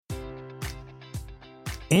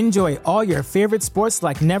Enjoy all your favorite sports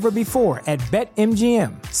like never before at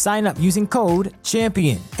BetMGM. Sign up using code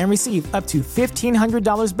CHAMPION and receive up to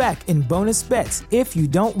 $1,500 back in bonus bets if you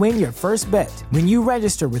don't win your first bet. When you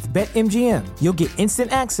register with BetMGM, you'll get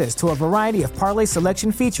instant access to a variety of parlay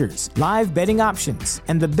selection features, live betting options,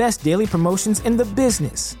 and the best daily promotions in the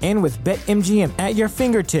business. And with BetMGM at your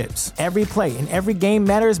fingertips, every play and every game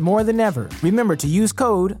matters more than ever. Remember to use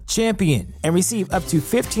code CHAMPION and receive up to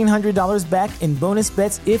 $1,500 back in bonus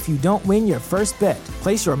bets if you don't win your first bet.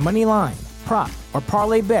 Place your money line, prop, or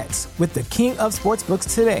parlay bets with the king of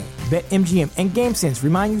sportsbooks today. BetMGM and GameSense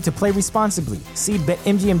remind you to play responsibly. See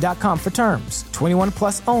BetMGM.com for terms. 21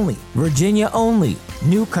 plus only. Virginia only.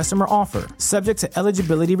 New customer offer. Subject to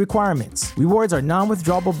eligibility requirements. Rewards are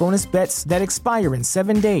non-withdrawable bonus bets that expire in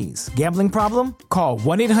 7 days. Gambling problem? Call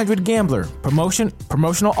 1-800-GAMBLER.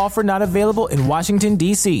 Promotional offer not available in Washington,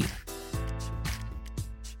 D.C.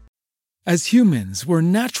 As humans, we're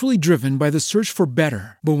naturally driven by the search for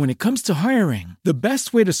better. But when it comes to hiring, the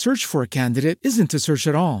best way to search for a candidate isn't to search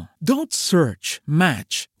at all. Don't search,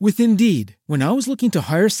 match with Indeed. When I was looking to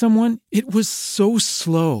hire someone, it was so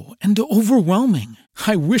slow and overwhelming.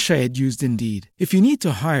 I wish I had used Indeed. If you need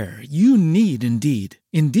to hire, you need Indeed.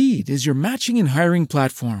 Indeed is your matching and hiring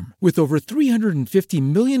platform with over 350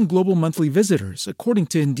 million global monthly visitors, according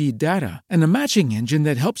to Indeed data, and a matching engine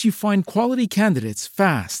that helps you find quality candidates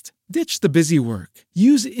fast. Ditch the busy work.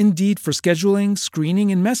 Use Indeed for scheduling, screening,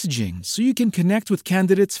 and messaging so you can connect with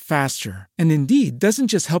candidates faster. And Indeed doesn't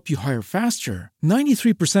just help you hire faster.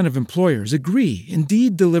 93% of employers agree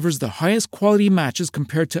Indeed delivers the highest quality matches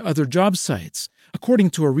compared to other job sites, according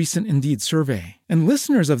to a recent Indeed survey. And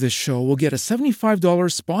listeners of this show will get a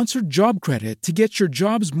 $75 sponsored job credit to get your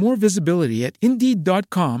jobs more visibility at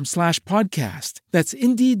Indeed.com/podcast. That's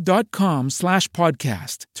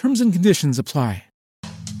Indeed.com/podcast. Terms and conditions apply.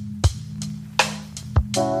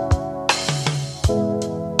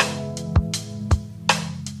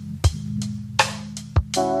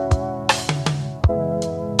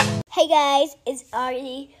 Hey guys, it's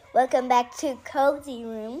Artie. Welcome back to Cozy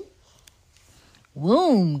Room.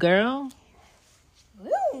 Womb, girl.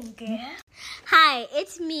 Womb, girl. Hi,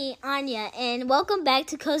 it's me, Anya, and welcome back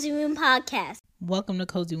to Cozy Room Podcast. Welcome to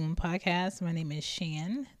Cozy Room Podcast. My name is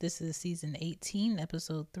Shan. This is season 18,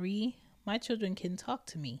 episode 3. My children can talk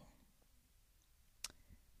to me.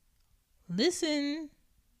 Listen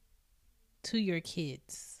to your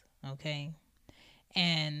kids, okay?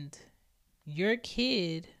 And your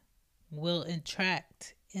kid will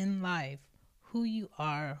attract in life who you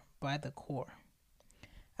are by the core.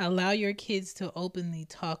 Allow your kids to openly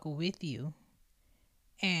talk with you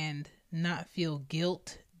and not feel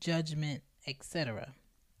guilt, judgment, etc.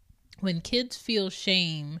 When kids feel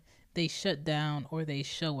shame, they shut down or they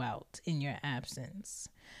show out in your absence.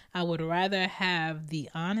 I would rather have the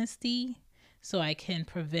honesty so I can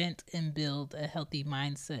prevent and build a healthy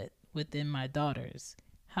mindset within my daughters.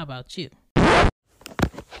 How about you?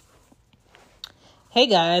 Hey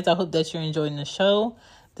guys, I hope that you're enjoying the show.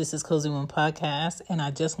 This is Cozy Room Podcast, and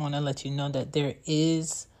I just want to let you know that there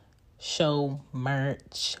is show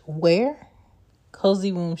merch. Where?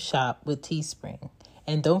 Cozy Room Shop with Teespring.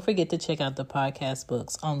 And don't forget to check out the podcast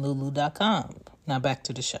books on Lulu.com. Now back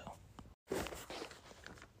to the show.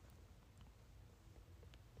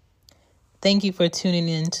 Thank you for tuning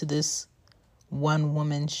in to this one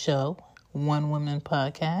woman show, one woman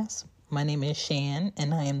podcast. My name is Shan,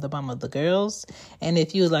 and I am the mom of the girls. And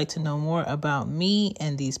if you would like to know more about me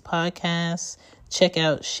and these podcasts, check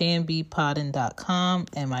out shanbpoddin.com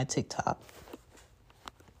and my TikTok.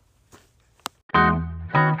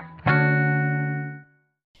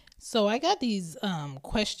 So I got these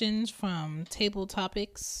questions from Table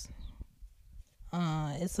Topics.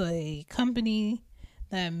 It's a company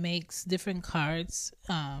that makes different cards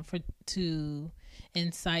to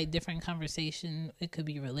incite different conversation. It could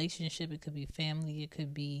be relationship, it could be family, it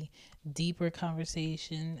could be deeper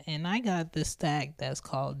conversation. And I got this stack that's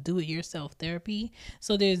called Do It Yourself Therapy.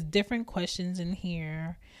 So there's different questions in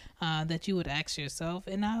here that you would ask yourself,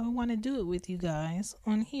 and I want to do it with you guys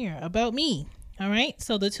on here about me. All right.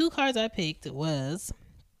 So the two cards I picked was,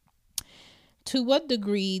 to what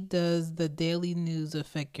degree does the daily news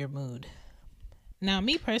affect your mood? Now,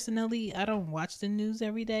 me personally, I don't watch the news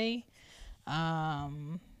every day.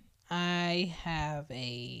 I have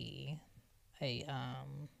a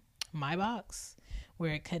My Box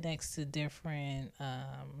where it connects to different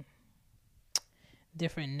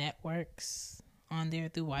networks on there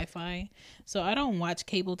through Wi-Fi. So I don't watch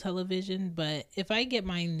cable television, but if I get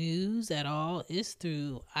my news at all, it's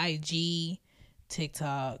through IG,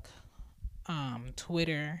 TikTok,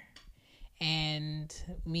 Twitter, and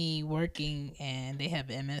me working, and they have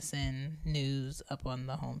MSN News up on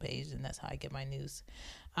the homepage, and that's how I get my news.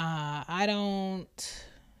 And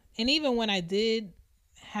even when I did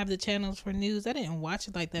have the channels for news, I didn't watch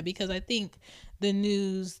it like that because I think the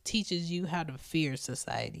news teaches you how to fear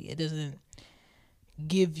society. It doesn't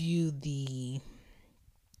give you the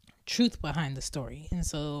truth behind the story, and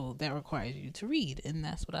so that requires you to read, and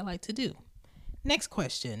that's what I like to do. Next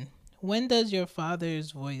question: when does your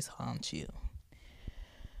father's voice haunt you?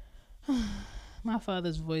 My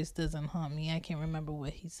father's voice doesn't haunt me. I can't remember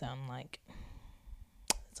what he sounded like,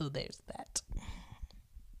 so there's that.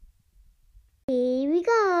 Here we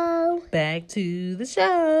go. Back to the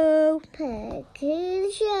show.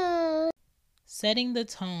 Setting the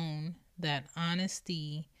tone that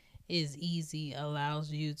honesty is easy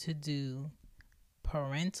allows you to do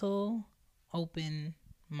parental open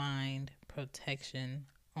mind protection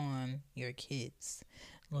on your kids.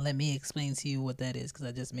 Let me explain to you what that is, because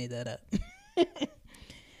I just made that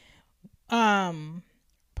up.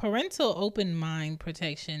 Parental open mind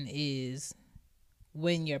protection is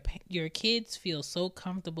when your kids feel so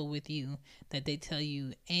comfortable with you that they tell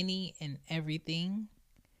you any and everything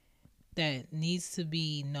that needs to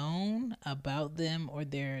be known about them or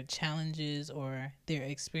their challenges or their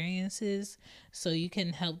experiences, so you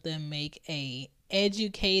can help them make a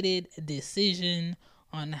educated decision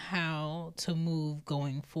on how to move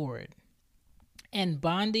going forward. And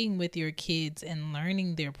bonding with your kids and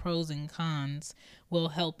learning their pros and cons will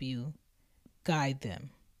help you guide them.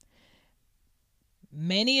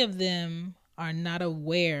 Many of them are not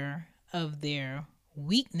aware of their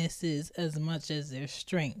weaknesses as much as their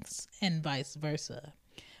strengths, and vice versa.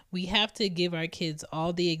 We have to give our kids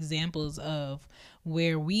all the examples of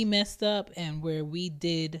where we messed up and where we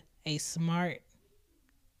did a smart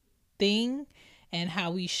thing, and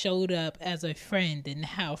how we showed up as a friend, and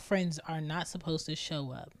how friends are not supposed to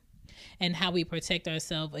show up, and how we protect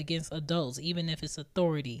ourselves against adults, even if it's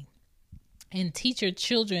authority. And teach your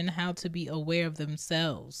children how to be aware of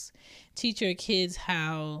themselves. Teach your kids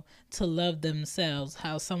how to love themselves,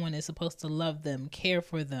 how someone is supposed to love them, care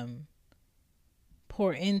for them,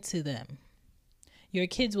 pour into them. Your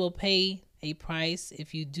kids will pay a price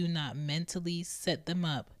if you do not mentally set them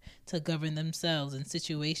up to govern themselves in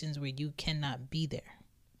situations where you cannot be there.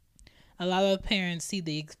 A lot of parents see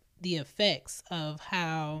the effects of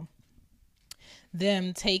how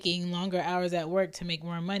them taking longer hours at work to make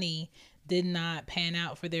more money did not pan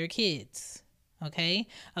out for their kids. Okay?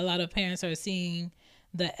 A lot of parents are seeing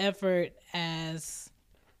the effort as,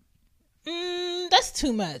 that's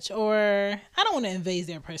too much, or I don't want to invade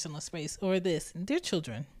their personal space, or this. They're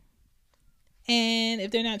children. And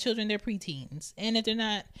if they're not children, they're preteens. And if they're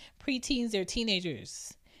not preteens, they're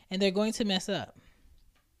teenagers. And they're going to mess up.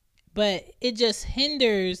 But it just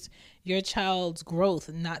hinders your child's growth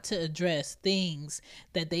not to address things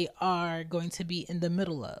that they are going to be in the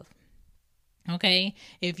middle of. Okay,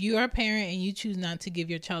 if you are a parent and you choose not to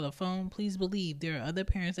give your child a phone, please believe there are other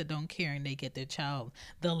parents that don't care and they get their child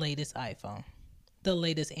the latest iPhone, the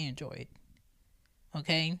latest Android.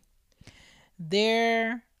 Okay,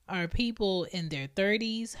 there are people in their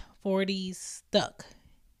 30s, 40s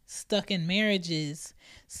stuck in marriages,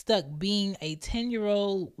 stuck being a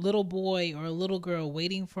 10-year-old little boy or a little girl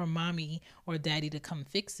waiting for mommy or daddy to come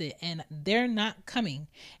fix it, and they're not coming.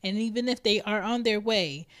 And even if they are on their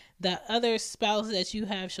way, the other spouse that you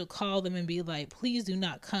have should call them and be like, please do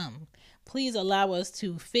not come. Please allow us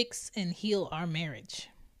to fix and heal our marriage.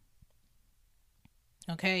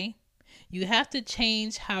 Okay? You have to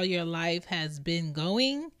change how your life has been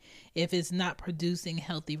going if it's not producing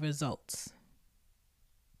healthy results.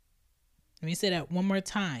 Let me say that one more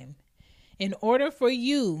time. In order for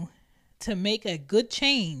you to make a good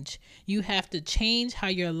change, you have to change how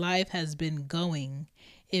your life has been going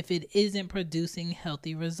if it isn't producing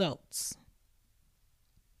healthy results.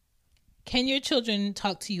 Can your children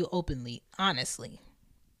talk to you openly, honestly?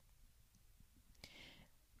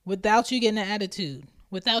 Without you getting an attitude,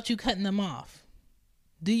 without you cutting them off?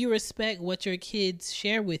 Do you respect what your kids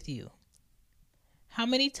share with you? How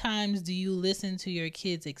many times do you listen to your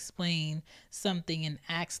kids explain something and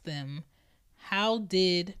ask them, how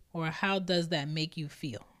does that make you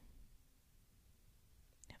feel?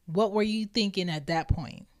 What were you thinking at that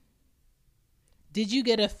point? Did you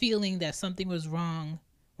get a feeling that something was wrong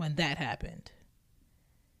when that happened?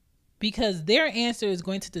 Because their answer is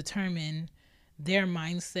going to determine their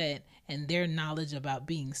mindset and their knowledge about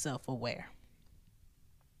being self-aware.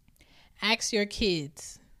 Ask your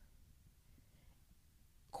kids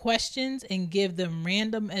questions and give them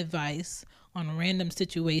random advice on random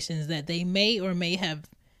situations that they may or may have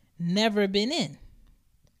never been in.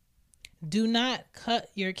 Do not cut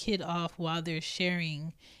your kid off while they're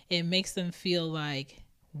sharing. It makes them feel like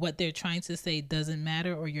what they're trying to say doesn't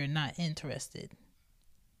matter or you're not interested.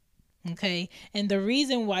 Okay? And the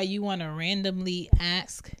reason why you want to randomly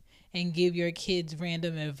ask and give your kids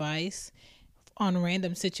random advice on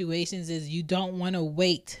random situations is you don't want to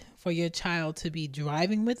wait for your child to be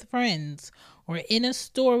driving with friends or in a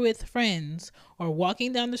store with friends or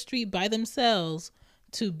walking down the street by themselves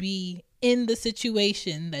to be in the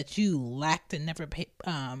situation that you lacked and never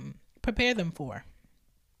prepare them for.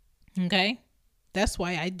 Okay? That's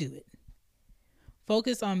why I do it.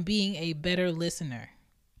 Focus on being a better listener.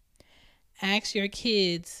 Ask your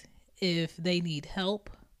kids if they need help,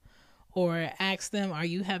 or ask them, are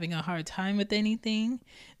you having a hard time with anything?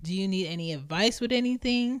 Do you need any advice with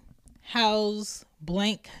anything? How's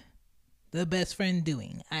blank the best friend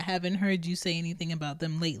doing? I haven't heard you say anything about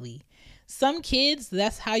them lately. Some kids,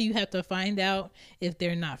 that's how you have to find out if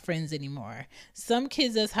they're not friends anymore. Some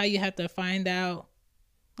kids, that's how you have to find out,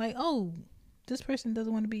 like, oh, this person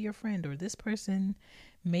doesn't want to be your friend, or this person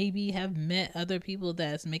maybe have met other people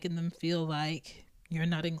that's making them feel like you're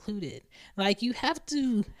not included. Like, you have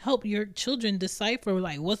to help your children decipher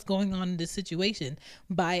like what's going on in this situation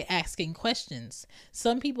by asking questions.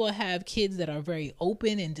 Some people have kids that are very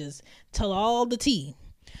open and just tell all the tea.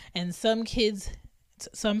 And some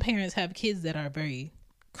parents have kids that are very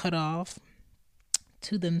cut off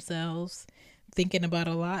to themselves, thinking about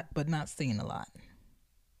a lot, but not saying a lot.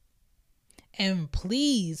 And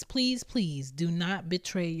please, please, please do not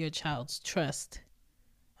betray your child's trust.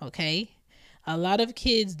 Okay? A lot of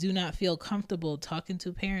kids do not feel comfortable talking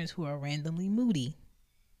to parents who are randomly moody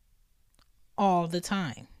all the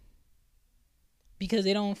time because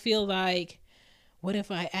they don't feel like, what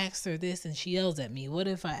if I ask her this and she yells at me? What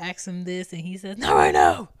if I ask him this and he says, no, I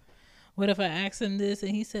know? What if I ask him this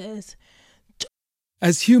and he says...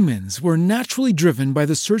 As humans, we're naturally driven by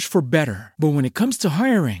the search for better. But when it comes to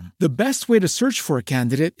hiring, the best way to search for a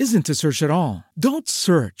candidate isn't to search at all. Don't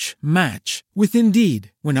search, match with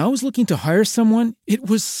Indeed. When I was looking to hire someone, it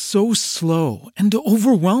was so slow and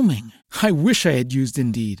overwhelming. I wish I had used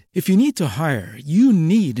Indeed. If you need to hire, you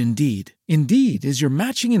need Indeed. Indeed is your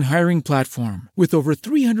matching and hiring platform with over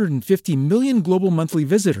 350 million global monthly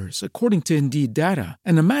visitors, according to Indeed data,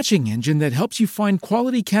 and a matching engine that helps you find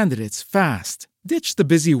quality candidates fast. Ditch the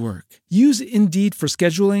busy work. Use Indeed for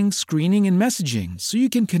scheduling, screening, and messaging so you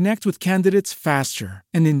can connect with candidates faster.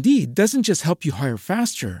 And Indeed doesn't just help you hire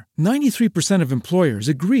faster. 93% of employers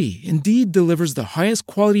agree Indeed delivers the highest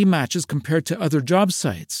quality matches compared to other job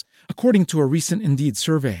sites, according to a recent Indeed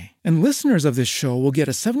survey. And listeners of this show will get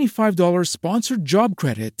a $75 sponsored job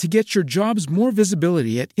credit to get your jobs more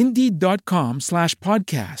visibility at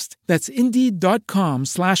Indeed.com/podcast. That's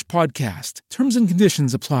Indeed.com/podcast. Terms and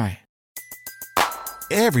conditions apply.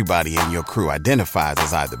 Everybody in your crew identifies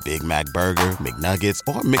as either Big Mac Burger, McNuggets,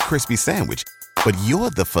 or McCrispy Sandwich. But you're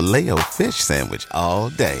the Filet-O-Fish Sandwich all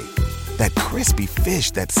day. That crispy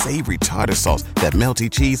fish, that savory tartar sauce, that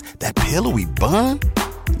melty cheese, that pillowy bun.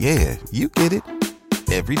 Yeah, you get it.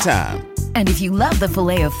 Every time. And if you love the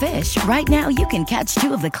Filet-O-Fish, right now you can catch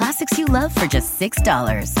two of the classics you love for just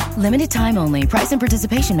 $6. Limited time only. Price and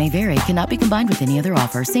participation may vary. Cannot be combined with any other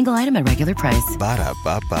offer. Single item at regular price.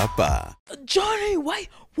 Ba-da-ba-ba-ba. Johnny, why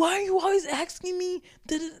are you always asking me?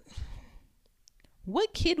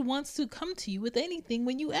 What kid wants to come to you with anything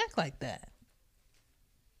when you act like that?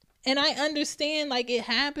 And I understand, like, it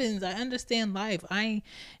happens. I understand life. I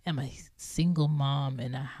am a single mom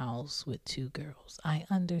in a house with two girls. I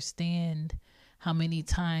understand how many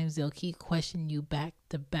times they'll keep questioning you back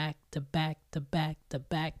to back to back to back to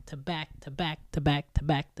back to back to back to back to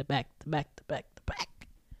back to back to back to back to back.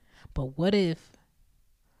 But what if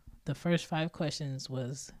the first 5 questions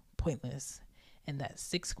was pointless and that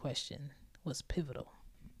 6th question was pivotal?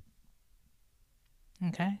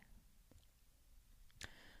 Okay?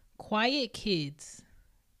 Quiet kids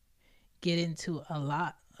get into a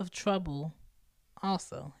lot of trouble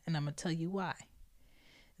also, and I'm going to tell you why.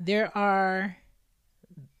 There are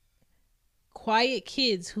quiet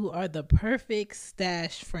kids who are the perfect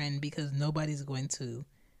stash friend because nobody's going to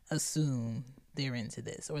assume they're into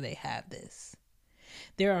this or they have this.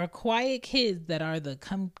 There are quiet kids that are the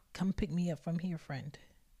come pick me up from here friend.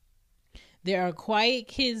 There are quiet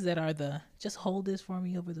kids that are the just hold this for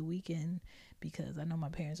me over the weekend because I know my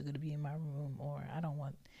parents are going to be in my room, or I don't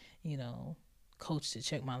want, coach to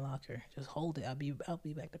check my locker. Just hold it. I'll be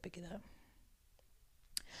back to pick it up.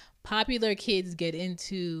 Popular kids get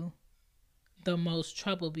into the most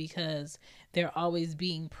trouble because they're always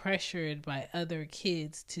being pressured by other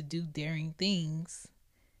kids to do daring things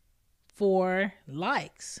for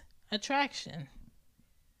likes, attraction.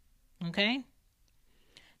 Okay?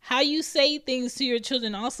 How you say things to your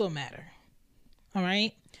children also matter. All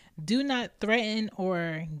right? Do not threaten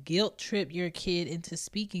or guilt trip your kid into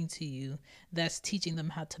speaking to you. That's teaching them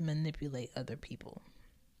how to manipulate other people.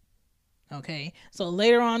 Okay? So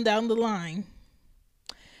later on down the line,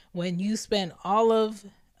 when you spend all of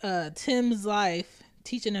Tim's life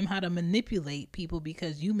teaching him how to manipulate people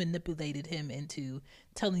because you manipulated him into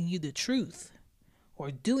telling you the truth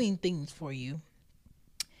or doing things for you,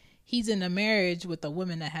 he's in a marriage with a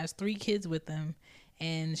woman that has 3 kids with him,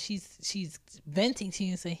 and she's venting to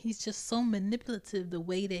you and saying he's just so manipulative the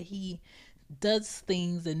way that he does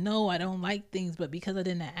things, and no, I don't like things, but because I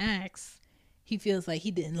didn't ask, he feels like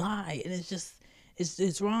he didn't lie, and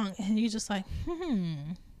it's wrong. And you're just like,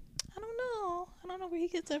 I don't know where he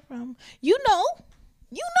gets that from. You know.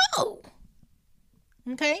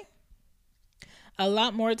 Okay? A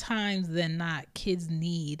lot more times than not, kids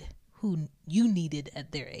need who you needed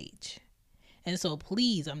at their age. And so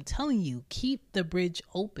please, I'm telling you, keep the bridge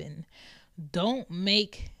open. Don't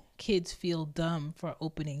make kids feel dumb for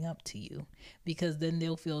opening up to you, because then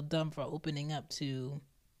they'll feel dumb for opening up to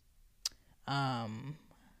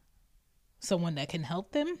someone that can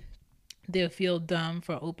help them. They'll feel dumb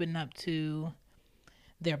for opening up to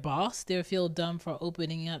their boss. They'll feel dumb for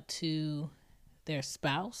opening up to their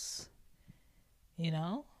spouse. You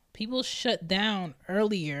know, people shut down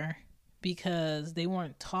earlier because they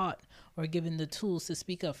weren't taught or given the tools to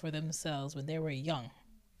speak up for themselves when they were young.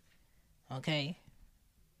 Okay?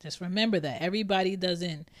 Just remember that everybody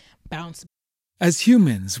doesn't bounce. As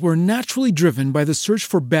humans, we're naturally driven by the search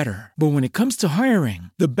for better. But when it comes to hiring,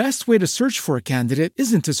 the best way to search for a candidate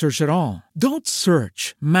isn't to search at all. Don't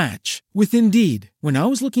search, match with Indeed. When I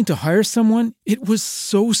was looking to hire someone, it was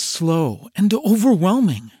so slow and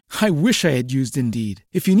overwhelming. I wish I had used Indeed.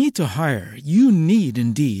 If you need to hire, you need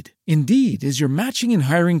Indeed. Indeed is your matching and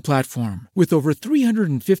hiring platform with over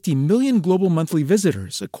 350 million global monthly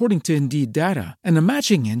visitors, according to Indeed data, and a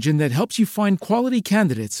matching engine that helps you find quality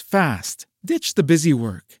candidates fast. Ditch the busy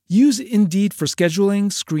work. Use Indeed for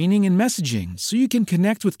scheduling, screening, and messaging so you can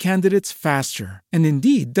connect with candidates faster. And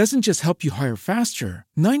Indeed doesn't just help you hire faster.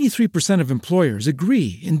 93% of employers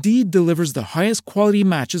agree Indeed delivers the highest quality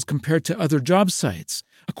matches compared to other job sites,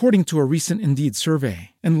 according to a recent Indeed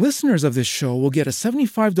survey. And listeners of this show will get a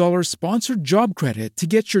 $75 sponsored job credit to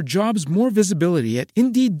get your jobs more visibility at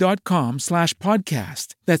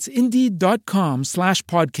Indeed.com/podcast. That's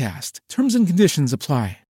Indeed.com/podcast. Terms and conditions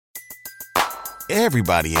apply.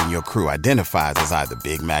 Everybody in your crew identifies as either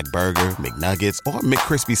Big Mac Burger, McNuggets, or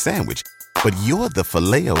McCrispy Sandwich. But you're the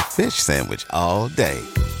Filet-O-Fish Sandwich all day.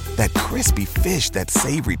 That crispy fish, that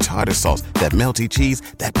savory tartar sauce, that melty cheese,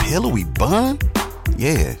 that pillowy bun.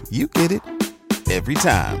 Yeah, you get it. Every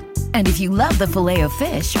time. And if you love the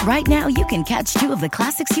Filet-O-Fish, right now you can catch 2 of the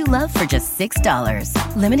classics you love for just $6.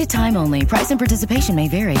 Limited time only. Price and participation may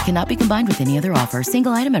vary. Cannot be combined with any other offer.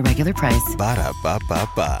 Single item at regular price.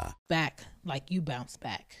 Ba-da-ba-ba-ba. Back like you bounce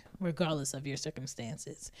back, regardless of your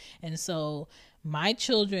circumstances. And so my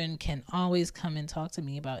children can always come and talk to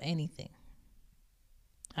me about anything.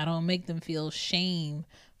 I don't make them feel shame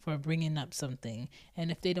for bringing up something. And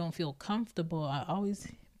if they don't feel comfortable, I always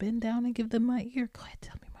bend down and give them my ear. Go ahead,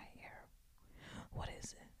 tell me my ear. What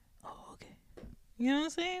is it? Oh, okay. You know what I'm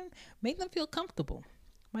saying? Make them feel comfortable.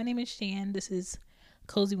 My name is Shan. This is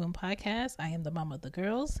Cozy Womb Podcast. I am the mom of the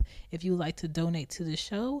girls. If you would like to donate to the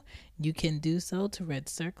show, you can do so to Red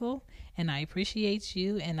Circle. And I appreciate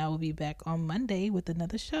you. And I will be back on Monday with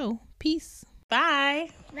another show. Peace. Bye.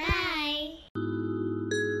 Bye.